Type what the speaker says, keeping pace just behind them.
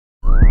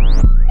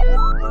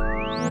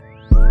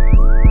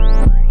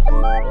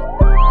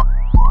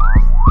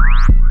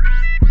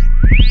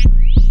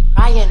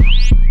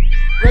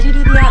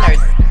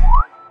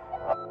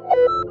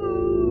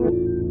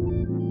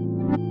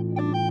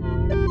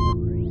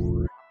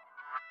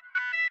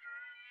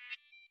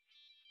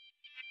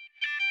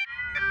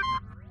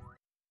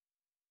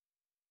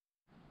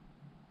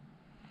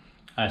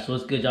Alright, so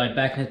what's good, y'all?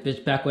 Back in this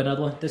bitch, back with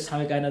another one. This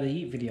time we got another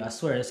Yeat video. I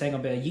swear, this ain't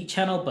gonna be a Yeat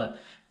channel, but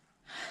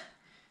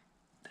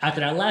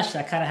after that last shit,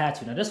 I kinda had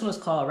to. Now, this one is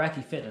called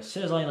Rackie Fitness.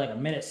 Shit is only like a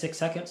minute, 6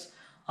 seconds.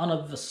 I don't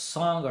know if it's a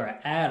song or an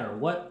ad or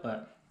what,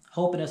 but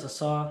hoping it's a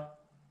song.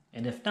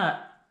 And if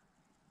not,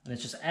 and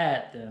it's just an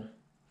ad, then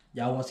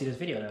y'all won't see this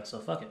video now. So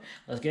fuck it.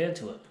 Let's get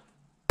into it.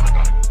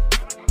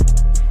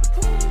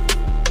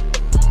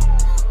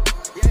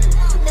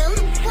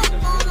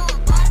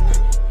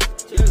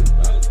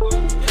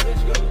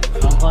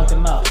 Unplug the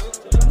mouse.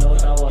 You know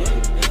what I want.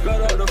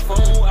 Got on the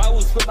phone, I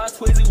was with my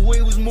Swavey,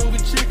 we was moving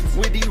chickens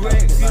with these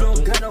racks. You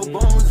don't got no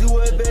bones, you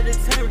a better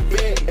turn.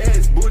 Bad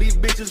ass booty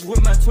bitches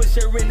with my Twitch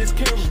sharing this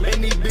camera.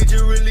 And these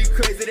bitches really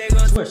crazy, they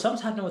gon' swear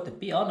something's happening with the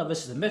beat. I don't know if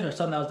this is a mix or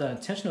something that was done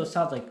intentional. It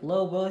sounds like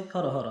low boy.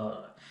 Hold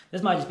on.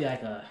 This might just be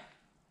like a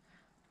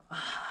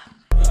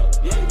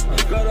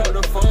got on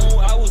the phone,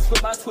 I was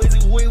with my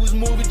Swavey, we was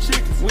moving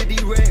chickens with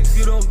these racks.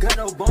 You don't got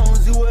no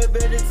bones, you a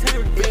better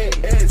turn.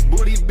 Bad ass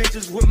booty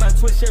bitches with my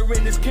Twitch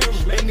sharing this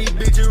camera. And these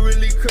bitches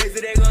really crazy,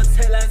 they gon'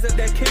 tell us of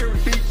that carry,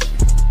 bitch.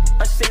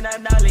 I say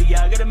not knowledge,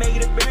 y'all gotta make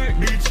it apparent,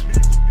 bitch.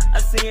 I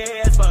see your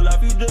ass fall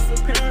off, you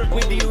disappear.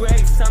 With these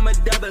racks, I'ma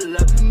double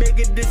up, make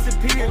it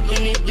disappear.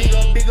 In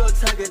this big old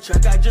target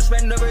truck, I just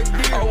ran over a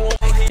deer.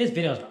 This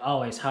video's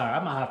always hard.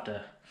 I'm gonna have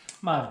to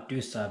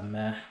do something,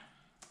 man.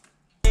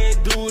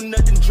 Do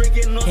nothing,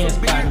 drinking on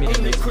some beer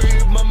in the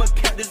crib. Mama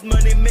count this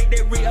money, make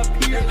that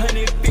reappear.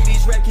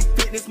 150s, Rackie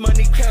Fitness,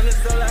 money count is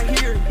all I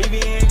hear. If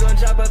you ain't gonna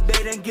drop a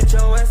bait and get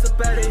your ass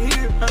up out of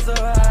here. I'm so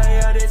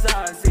high out this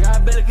high, see I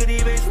better could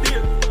even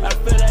steer. I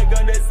feel like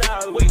on this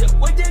hour, wait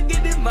just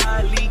get in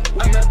my league.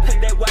 I'ma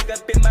put that walk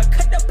up in my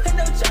cut up, put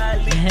no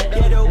jolly.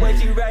 Get the way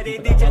she ride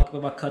it, did you? Walk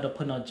with my cut up,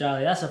 put no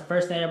jolly. That's the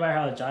first thing everybody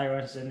heard. Jolly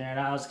Ranchers in there, and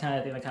I was kind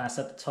of thinking, kind of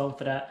set the tone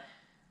for that.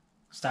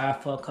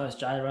 Styrofoam cuts,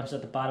 Jolly Ranchers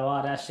at the bottom,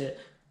 all that shit.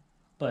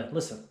 But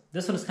listen,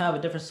 this one is kind of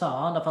a different song.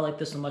 I don't know if I like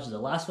this as much as the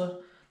last one,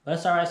 but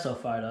it's alright so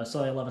far though. It's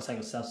only 11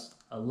 seconds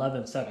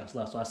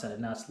left, so I said it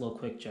now. It's a little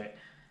quick check.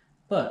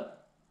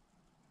 But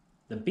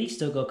the beats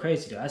still go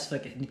crazy though. I just feel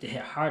like it need to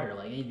hit harder,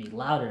 like it need to be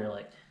louder,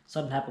 like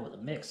something happened with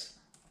the mix.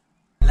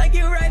 Like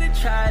you right at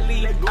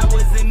Charlie. I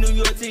was in New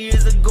York 2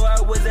 years ago. I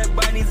was at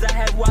Barney's. I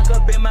had walk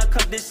up in my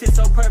cup. This shit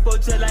so purple,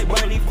 just like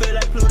Barney. Feel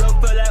like Pluto,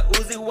 feel like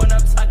Uzi when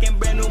I'm talking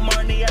brand new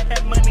money. I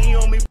had money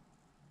on me.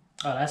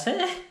 Oh, that's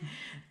it?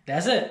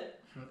 That's it.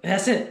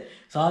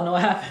 So I don't know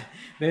what happened.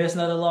 Maybe it's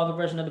another longer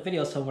version of the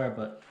video somewhere,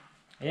 but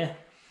yeah,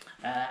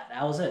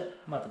 that was it.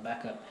 I'm about to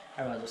back up.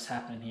 I realize what's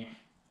happening here.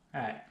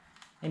 Alright,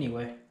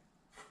 anyway,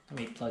 let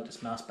me plug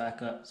this mouse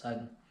back up so I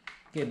can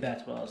get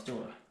back to what I was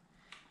doing.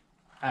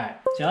 Alright,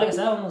 so like I said,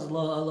 that one was a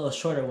little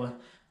shorter one.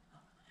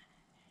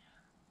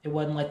 It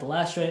wasn't like the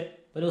last straight,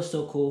 but it was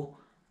still cool.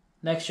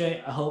 Next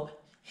straight, I hope,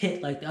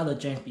 hit like the other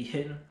janks be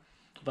hitting,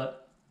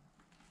 but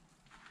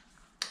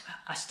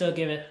I still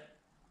give it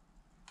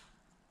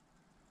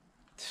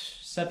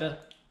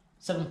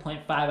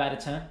 7.5 out of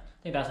 10. I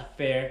think that's a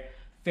fair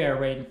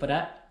rating for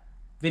that.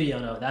 Video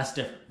though, that's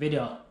different.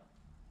 Video,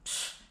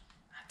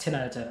 10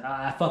 out of 10.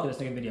 I fuck with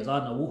this nigga videos. I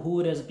don't know who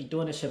it is that be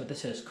doing this shit, but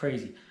this shit is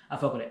crazy. I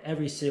fuck with it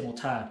every single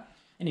time.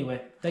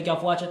 Anyway, thank y'all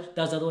for watching. That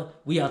was the other one.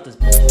 We out this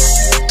bitch.